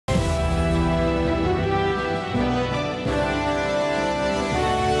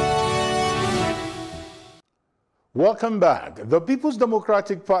Welcome back. The People's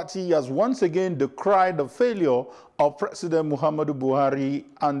Democratic Party has once again decried the failure of President Muhammadu Buhari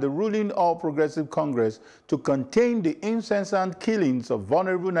and the ruling All Progressive Congress to contain the incessant killings of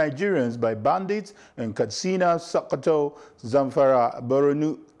vulnerable Nigerians by bandits in Katsina, Sokoto, Zamfara,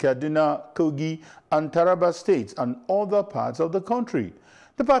 Borno, Kaduna, Kogi and Taraba states and other parts of the country.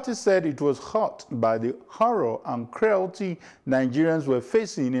 The party said it was hurt by the horror and cruelty Nigerians were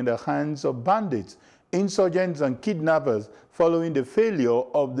facing in the hands of bandits, insurgents and kidnappers following the failure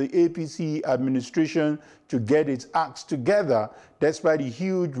of the APC administration to get its acts together despite the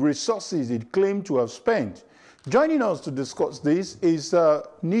huge resources it claimed to have spent. Joining us to discuss this is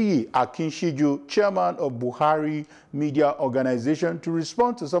Niyi Akinshiju, chairman of Buhari Media Organization, to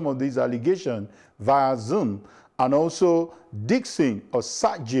respond to some of these allegations via Zoom, and also Dixon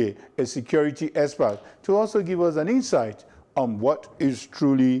Osaje, a security expert, to also give us an insight on what is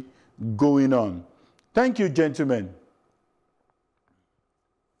truly going on. Thank you, gentlemen.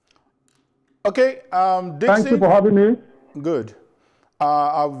 Okay, Dixon. Thank you for having me. Good.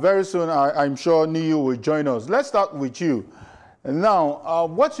 Very soon, I'm sure Niyi will join us. Let's start with you. Now,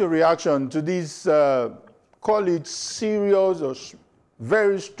 what's your reaction to this, call it serious or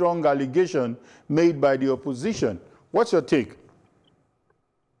very strong allegation made by the opposition? What's your take?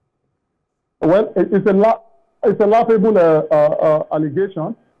 Well, it's a laughable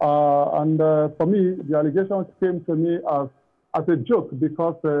allegation. And for me, the allegation came to me as a joke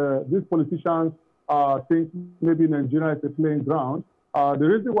because these politicians think maybe Nigeria is a playing ground. The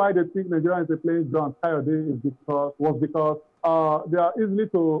reason why they think Nigeria is a playing ground is because they are easily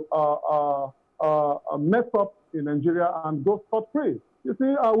to mess up in Nigeria and go scot-free. You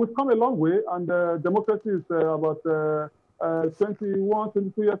see, we've come a long way, and democracy is about 21,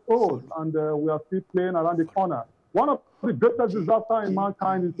 22 years old, and we are still playing around the corner. One of the greatest disasters in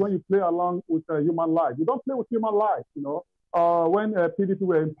mankind is when you play along with human life. You don't play with human life, you know. When PDP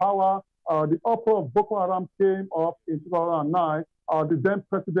were in power, the uproar of Boko Haram came up in 2009. The then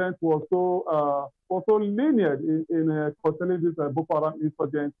president was so lenient in curtailing this Boko Haram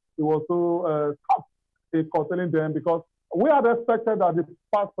insurgents. He was so tough in curtailing them because we had expected that the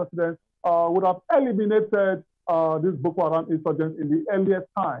past president would have eliminated this Boko Haram insurgents in the earliest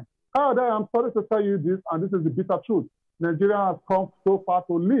time. However, I'm sorry to tell you this, and this is the bitter truth. Nigeria has come so far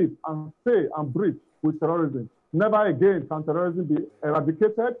to live and stay and breathe with terrorism. Never again can terrorism be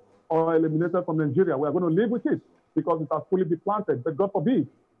eradicated or eliminated from Nigeria. We are going to live with it because it has fully been planted, but God forbid.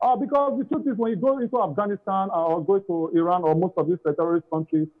 Because the truth is, when you go into Afghanistan or go to Iran or most of these terrorist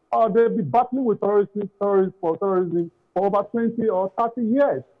countries, they'll be battling with terrorism for over 20 or 30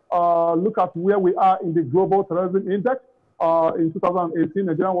 years. Look at where we are in the global terrorism index. In 2018,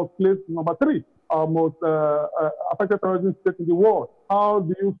 Nigeria was placed number 3 most affected terrorism state in the world. How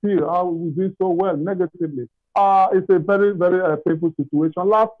do you feel? How are we doing so well negatively? It's a very, very painful situation.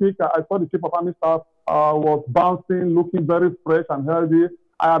 Last week, I saw the chief of army staff was bouncing, looking very fresh and healthy.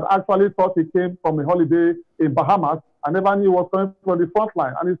 I had actually thought he came from a holiday in Bahamas. I never knew he was coming from the front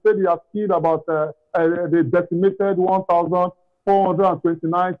line. And he said he has killed about the decimated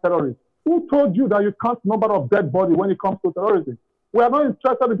 1,429 terrorists. Who told you that you count number of dead bodies when it comes to terrorism? We are not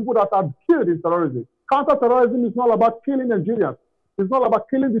interested in people that are killed in terrorism. Counter-terrorism is not about killing Nigerians. It's not about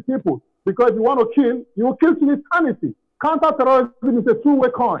killing the people. Because if you want to kill, you will kill to eternity. Counter-terrorism is a two-way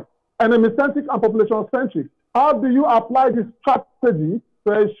coin, enemy-centric and population-centric. How do you apply this strategy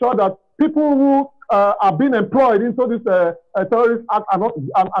to ensure that people who are being employed into this terrorist act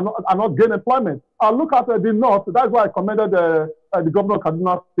are not gain employment? Look at the north. That's why I commended the governor of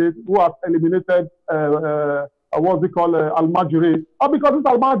Kaduna State, who has eliminated what's it called, Al-Majiri. Because these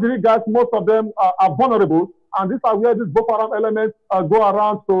Al-Majiri guys, most of them are vulnerable, and these are where these Boko Haram elements go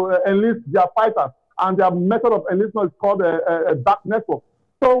around to enlist their fighters. And their method of enlistment is called a dark network.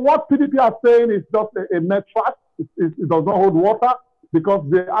 So what PDP are saying is just a mere trash. It does not hold water, because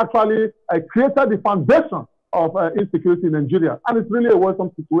they actually created the foundation of insecurity in Nigeria. And it's really a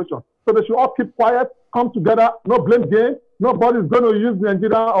worrisome situation. So they should all keep quiet, come together, no blame game. Nobody's going to use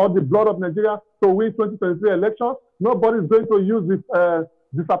Nigeria or the blood of Nigeria to win 2023 elections. Nobody's going to use this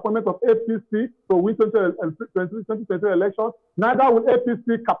disappointment of APC to win 2023 elections. Neither will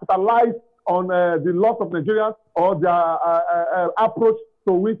APC capitalize on the loss of Nigerians or their approach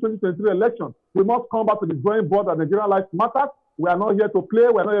to win 2023 elections. We must come back to the drawing board that Nigerian lives matter. We are not here to play.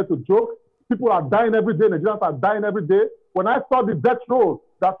 We are not here to joke. People are dying every day. Nigerians are dying every day. When I saw the death roll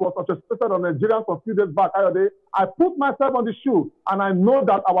that was orchestrated on Nigerians a few days back. I put myself on the shoe, and I know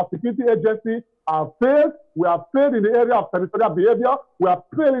that our security agency have failed. We have failed in the area of territorial behavior. We have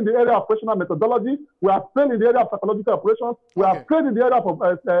failed in the area of operational methodology. We have failed in the area of psychological operations. We have failed in the area of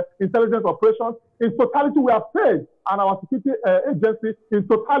intelligence operations. In totality, we have failed, and our security agency in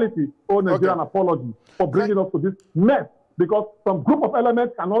totality owe Nigerian apology for bringing us to this mess. Because some group of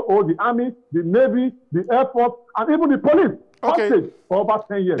elements cannot hold the army, the navy, the air force, and even the police hostage for over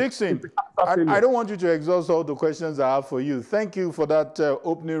 10 years. Dixon, I don't want you to exhaust all the questions I have for you. Thank you for that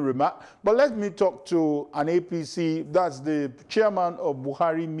opening remark. But let me talk to an APC, that's the chairman of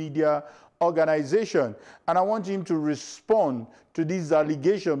Buhari Media Organization, and I want him to respond to this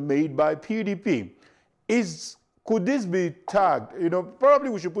allegation made by PDP. Could this be tagged? You know, probably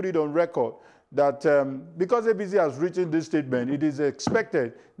we should put it on record that because APC has written this statement, it is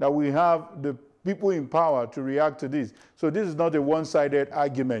expected that we have the people in power to react to this. So this is not a one-sided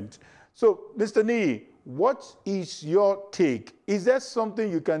argument. So, Mr. Nee, what is your take? Is there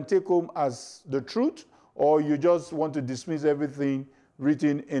something you can take home as the truth, or you just want to dismiss everything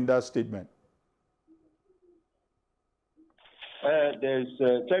written in that statement?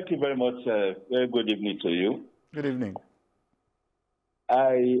 Thank you very much. Very good evening to you. Good evening.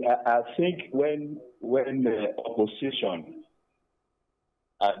 I think when the opposition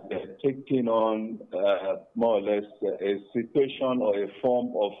are taking on more or less a situation or a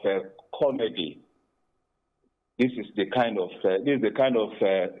form of comedy, this is the kind of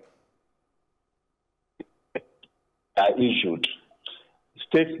issued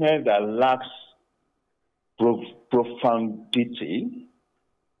statement that lacks profundity,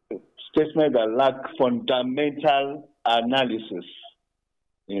 statement that lack fundamental analysis,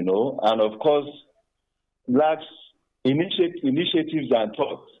 you know, and of course lacks initiatives and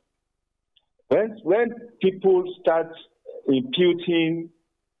thoughts. When people start imputing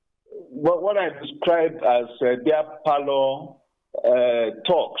what I describe as their parlor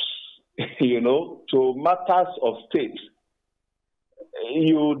talks, you know, to matters of state,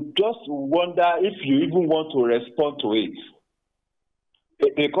 you just wonder if you even want to respond to it,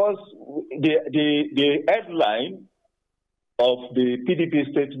 because the headline of the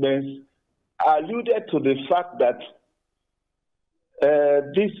PDP statements alluded to the fact that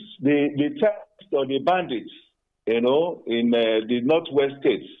the terrorists or the bandits, you know, in the northwest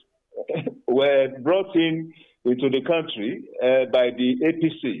states were brought into the country by the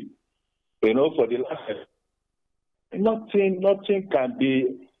APC, you know, for the last. Nothing can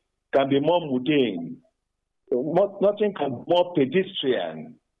be more mundane. Nothing can be more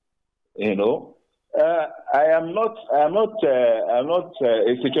pedestrian, you know. I am not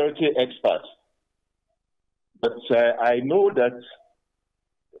a security expert, but I know that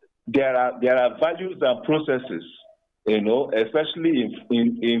there are values and processes, you know, especially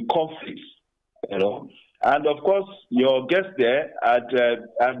in conflicts, you know. And of course, your guest there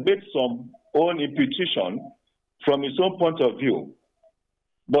had made some own imputation from his own point of view.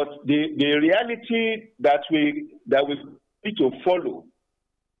 But the reality that we need to follow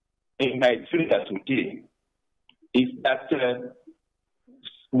in Nigeria today is that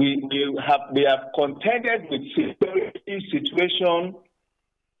we have contended with security situation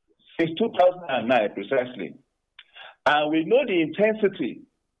since 2009 precisely. And we know the intensity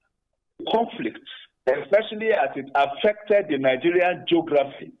of conflict, especially as it affected the Nigerian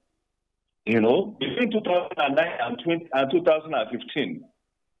geography, you know, between 2009 and 2015.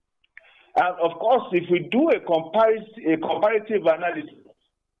 And of course, if we do a comparative analysis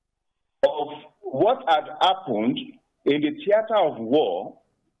of what had happened in the theater of war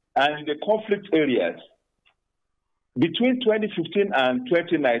and in the conflict areas between 2015 and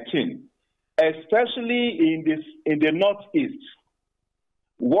 2019, especially in the Northeast,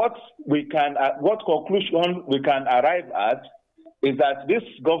 what conclusion we can arrive at is that this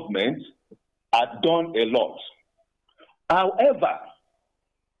government had done a lot. However,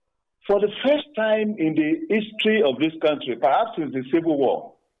 for the first time in the history of this country, perhaps since the Civil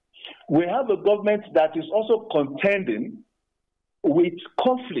War, we have a government that is also contending with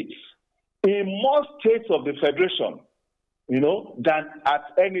conflicts in more states of the Federation, you know, than at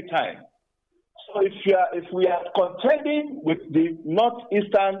any time. So if we are contending with the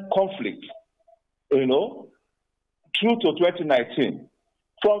Northeastern conflict, you know, through to 2019,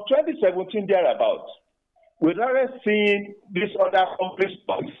 from 2017 thereabouts, we started seeing these other conflicts,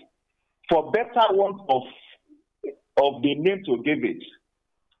 for better want of the name to give it.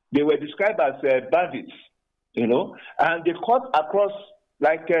 They were described as bandits, you know, and they cut across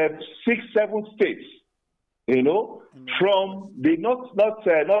like 6-7 states, you know, from the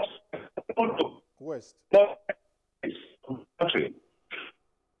west country.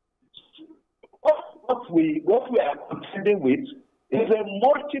 what we are contending with is a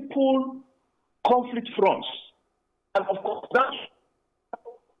multiple conflict fronts, and of course that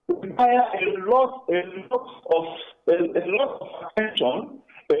require a lot of attention,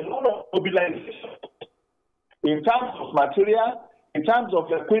 a lot of mobilization in terms of material, in terms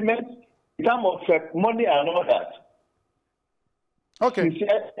of equipment, in terms of money and all that. Okay.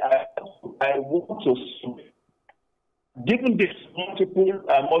 I want to, given this multiple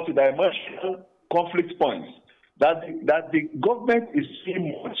multidimensional conflict points, that the government is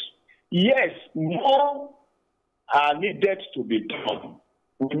seeing much. Yes, more are needed to be done.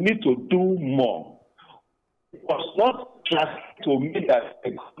 We need to do more. It was not just to me that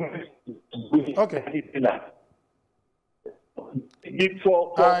the government is doing anything else.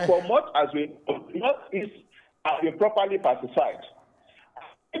 For much as we Northeast has been properly pacified.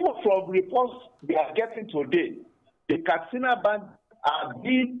 Even from reports we are getting today, the Katsina band are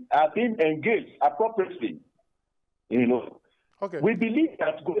being engaged appropriately. We believe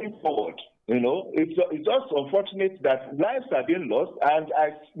that going forward, it's just unfortunate that lives are being lost, and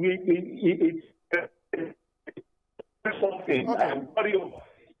it's something I'm worried about.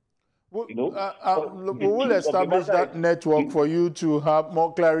 We will establish that network for you to have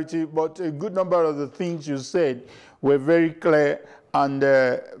more clarity, but a good number of the things you said were very clear and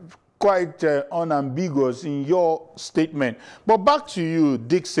quite unambiguous in your statement. But back to you,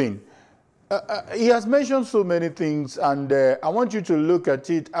 Dixon. He has mentioned so many things, and I want you to look at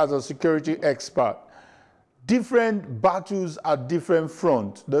it as a security expert. Different battles at different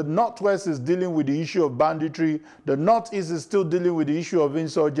fronts. The Northwest is dealing with the issue of banditry. The Northeast is still dealing with the issue of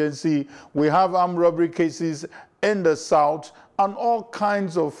insurgency. We have armed robbery cases in the South and all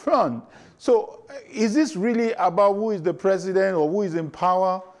kinds of fronts. So is this really about who is the president or who is in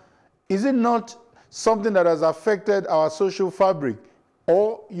power? Is it not something that has affected our social fabric?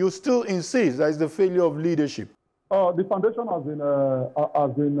 Or you still insist that it's the failure of leadership? The foundation has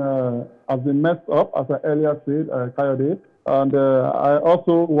been messed up, as I earlier said, Kayode. And I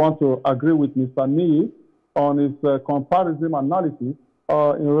also want to agree with Mr. Nee on his comparison analysis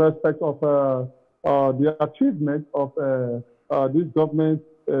in respect of the achievement of this government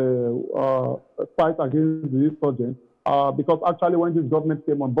fight against the insurgents. Because actually, when this government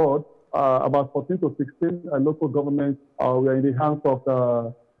came on board, about 14 to 16 local governments were in the hands of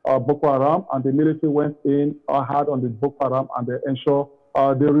Boko Haram, and the military went in hard on the Boko Haram, and they ensure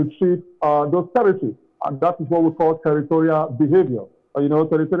they retrieve those territories. And that is what we call territorial behavior.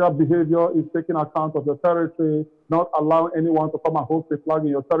 Territorial behavior is taking account of the territory, not allowing anyone to come and host a flag in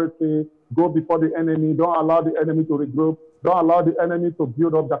your territory, go before the enemy, don't allow the enemy to regroup, don't allow the enemy to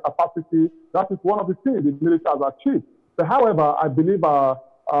build up their capacity. That is one of the things the military has achieved. So, however, I believe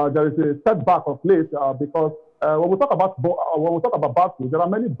there is a setback of late because when we talk about battles, there are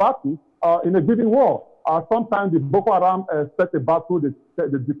many battles in a given war. Sometimes the Boko Haram set a battle, they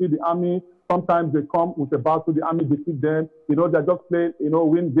defeat the army. Sometimes they come with a battle, the army defeat them. They're just playing,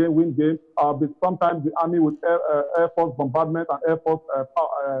 win game. But sometimes the army with air force bombardment and air force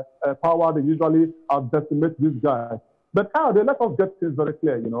power, they usually decimate these guys. But now they let us get things very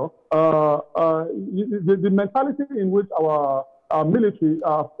clear. The mentality in which our military,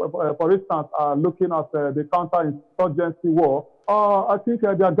 for instance, are looking at the counter-insurgency war, I think they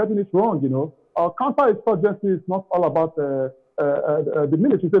are getting it wrong. Counter-insurgency is not all about the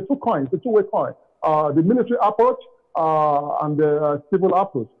military. It's a two-way coin. The military approach and the civil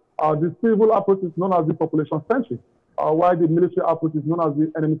approach. The civil approach is known as the population-centric, while the military approach is known as the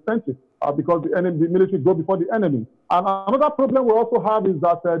enemy-centric, because the military go before the enemy. And another problem we also have is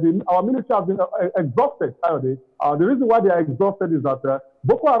that our military has been exhausted. The reason why they are exhausted is that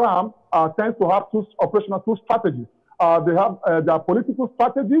Boko Haram tends to have two strategies. They have their political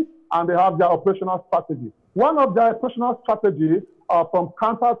strategy and they have their operational strategy. One of their operational strategies from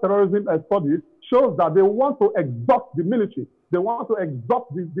counter-terrorism studies shows that they want to exhaust the military. They want to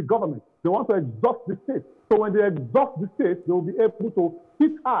exhaust the government. They want to exhaust the state. So when they exhaust the state, they will be able to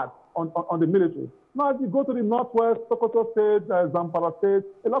hit hard on the military. Now, if you go to the Northwest, Sokoto State, Zamfara State,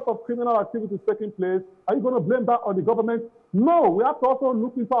 a lot of criminal activity is taking place. Are you going to blame that on the government? No, we have to also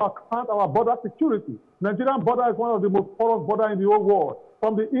look into our border security. Nigerian border is one of the most porous borders in the whole world.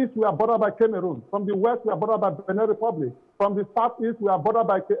 From the east, we are bordered by Cameroon. From the west, we are bordered by Benin Republic. From the southeast, we are bordered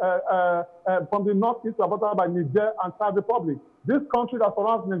by, from the northeast, we are bordered by Niger and Chad Republic. These countries that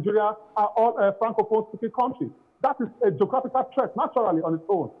surround Nigeria are all Francophone-speaking countries. That is a geographical threat naturally on its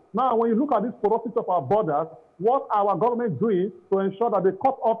own. Now, when you look at this porosity of our borders, what our government doing to ensure that they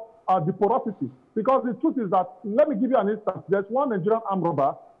cut off the porosity? Because the truth is that, let me give you an instance. There's one Nigerian armed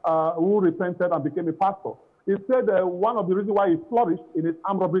robber who repented and became a pastor. He said one of the reasons why he flourished in his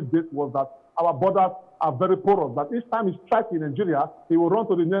armed robbery days was that our borders are very porous, that each time he strikes in Nigeria, he will run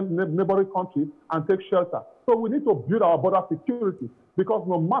to the neighboring country and take shelter. So we need to build our border security, because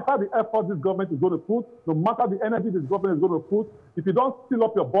no matter the effort this government is going to put, no matter the energy this government is going to put, if you don't seal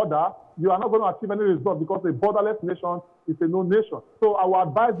up your border, you are not going to achieve any result, because a borderless nation is a no nation. So I will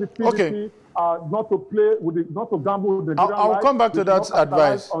advise the PDP not to play with the, not to gamble with the Nigerian life. I'll come back to that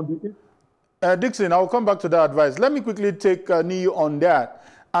advice. Dixon, I'll come back to that advice. Let me quickly take a knee on that.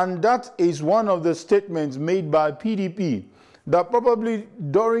 And that is one of the statements made by PDP, that probably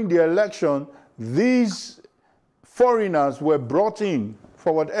during the election, these foreigners were brought in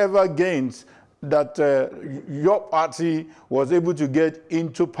for whatever gains that your party was able to get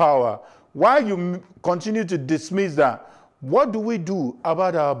into power. While you continue to dismiss that, what do we do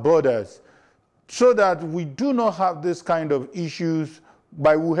about our borders so that we do not have this kind of issues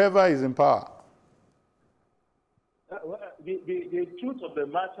by whoever is in power? Well, the truth of the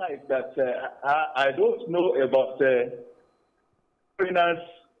matter is that I don't know about foreigners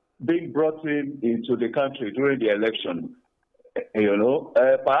being brought into the country during the election. You know,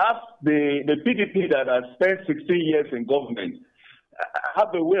 perhaps the PDP that has spent 16 years in government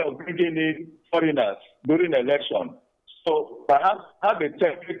have a way of bringing in foreigners during election. So perhaps have a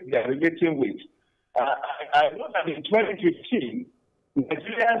technique they are relating with. I know that in 2015,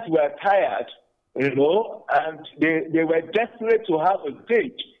 Nigerians were tired, you know, and they were desperate to have a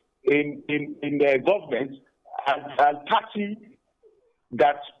stake in their government and party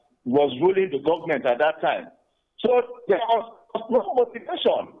that was ruling the government at that time. So there was no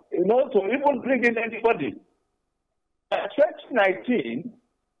motivation, you know, to even bring in anybody. In 2019,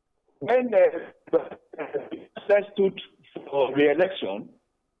 when the president stood for re-election,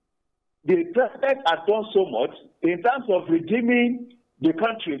 the president had done so much in terms of redeeming the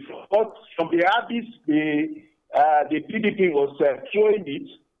country from the abyss the PDP was throwing it,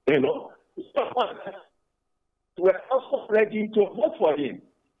 you know. We were also ready to vote for him.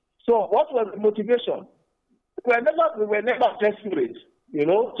 So what was the motivation? We were never desperate, you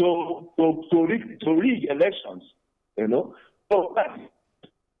know, to rig elections, you know. So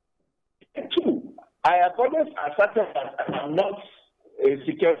two, I have always asserted that I am not a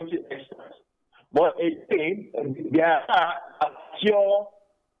security expert, but again, there are a pure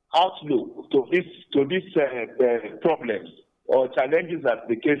outlook to these problems or challenges, as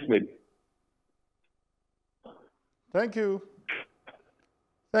the case may be. Thank you.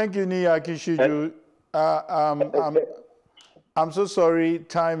 Thank you, Niyaki Shiju. I'm so sorry,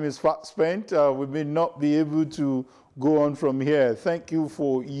 time is fast spent. We may not be able to go on from here. Thank you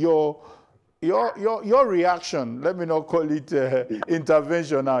for your reaction. Let me not call it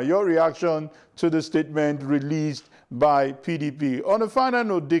intervention now. Your reaction to the statement released by PDP. On a final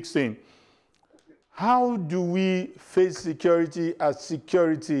note, Dixon, how do we face security as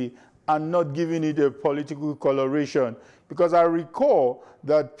security and not giving it a political coloration? Because I recall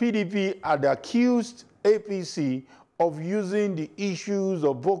that PDP had accused APC of using the issues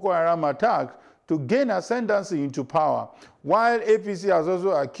of Boko Haram attacks to gain ascendancy into power, while APC has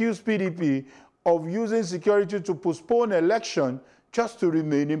also accused PDP of using security to postpone election just to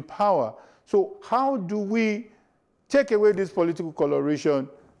remain in power. So how do we take away this political coloration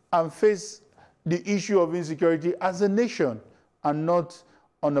and face the issue of insecurity as a nation and not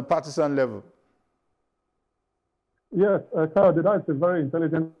on a partisan level? Yes, Kyle, that is a very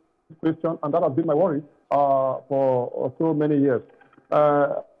intelligent question, and that has been my worry for so many years.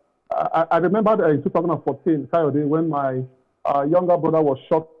 I remember in 2014, Kyle, when my younger brother was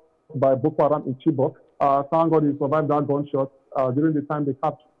shot by Boko Haram in Chibok. Thank God he survived that gunshot during the time they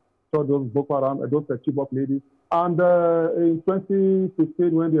captured those Boko Haram, those Chibok ladies. And in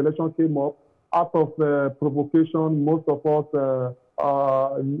 2015, when the election came up, out of provocation, most of us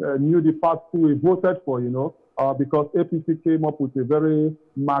knew the path we voted for, you know, because APC came up with a very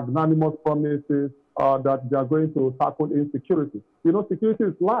magnanimous promises that they are going to tackle insecurity. You know, security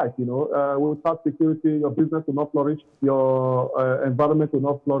is life, you know. Without security, your business will not flourish, your environment will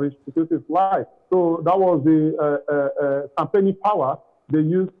not flourish. Security is life. So that was the campaigning power they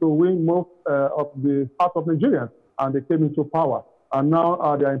used to win most of the hearts of Nigerians, and they came into power. And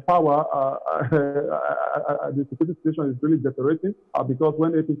now they are in power. The security situation is really deteriorating because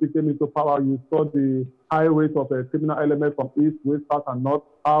when APC came into power, you saw the high rate of criminal elements from east, west, south, and north.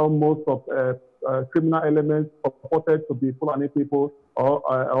 How most of criminal elements purported to be Fulani people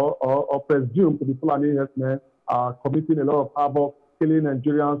or presumed to be Fulani herdsmen are committing a lot of havoc, killing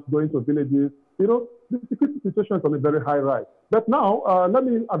Nigerians, going to villages. You know, the security situation is on a very high rise. But now, let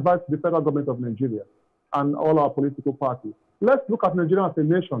me advise the federal government of Nigeria and all our political parties. Let's look at Nigeria as a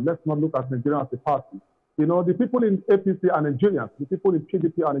nation. Let's not look at Nigeria as a party. You know, the people in APC are Nigerians, the people in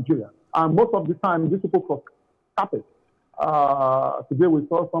PDP are Nigerians. And most of the time, these people cross carpet. Today we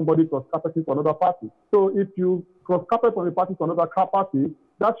saw somebody cross carpeting to another party. So if you cross carpet from a party to another party,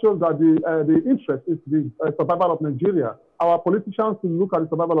 that shows that the interest is the survival of Nigeria. Our politicians should look at the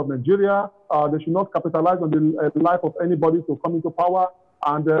survival of Nigeria. They should not capitalize on the life of anybody to come into power.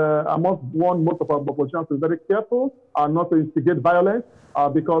 And I must warn most of our politicians to be very careful and not to instigate violence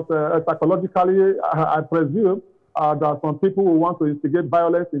because psychologically, I presume there are some people who want to instigate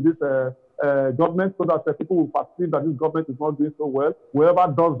violence in this government so that people will perceive that this government is not doing so well.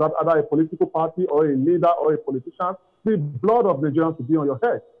 Whoever does that, either a political party or a leader or a politician, the blood of Nigerians will be on your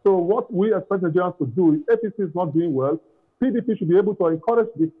head. So what we expect Nigerians to do, if APC is not doing well, PDP should be able to encourage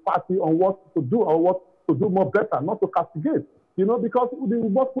the party on what to do or what to do more better, not to castigate. You know, because we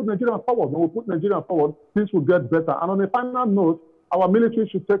must put Nigeria forward. When we put Nigeria forward, things will get better. And on a final note, our military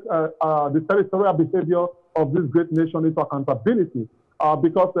should take the territorial behavior of this great nation into accountability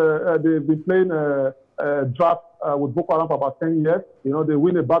because they've been playing draft with Boko Haram for about 10 years. You know, they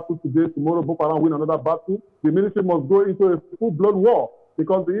win a battle today, tomorrow Boko Haram win another battle. The military must go into a full-blown war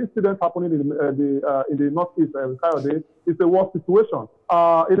because the incident happening in the northeast, is a war situation.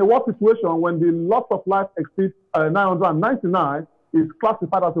 In a war situation, when the loss of life exceeds 999, is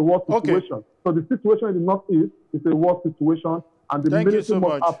classified as a war situation. Okay. So the situation in the northeast is a war situation, and the military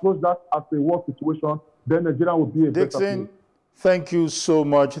must approach that as a war situation. Then Nigeria will be a better place. Thank you so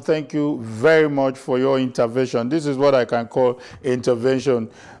much. Thank you very much for your intervention. This is what I can call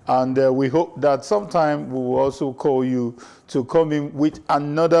intervention. And we hope that sometime we will also call you to come in with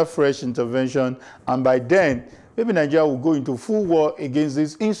another fresh intervention. And by then, maybe Nigeria will go into full war against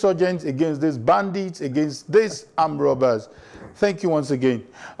these insurgents, against these bandits, against these armed robbers. Thank you once again.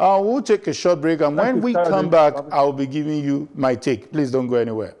 We'll take a short break. And when we come back, I'll be giving you my take. Please don't go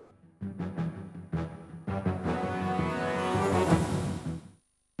anywhere.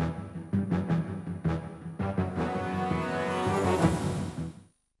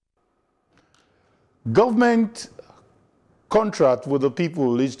 Government contract with the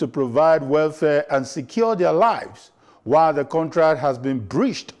people is to provide welfare and secure their lives. While the contract has been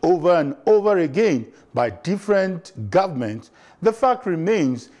breached over and over again by different governments, the fact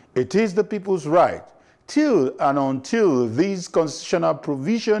remains it is the people's right. Till and until this constitutional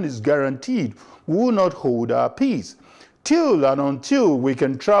provision is guaranteed, we will not hold our peace. Till and until we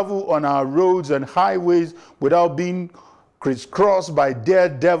can travel on our roads and highways without being crisscrossed by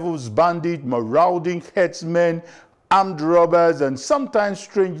daredevils, bandits, marauding headsmen, armed robbers, and sometimes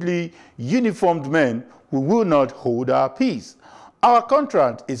strangely uniformed men, we will not hold our peace. Our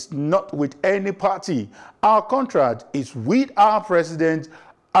contract is not with any party. Our contract is with our president,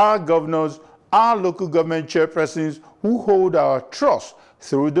 our governors, our local government chairpersons who hold our trust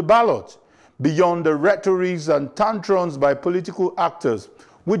through the ballot. Beyond the rhetorics and tantrums by political actors,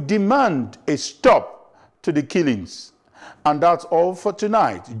 we demand a stop to the killings. And that's all for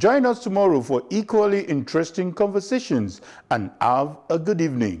tonight. Join us tomorrow for equally interesting conversations and have a good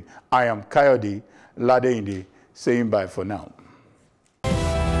evening. I am Kayode Ladende saying bye for now.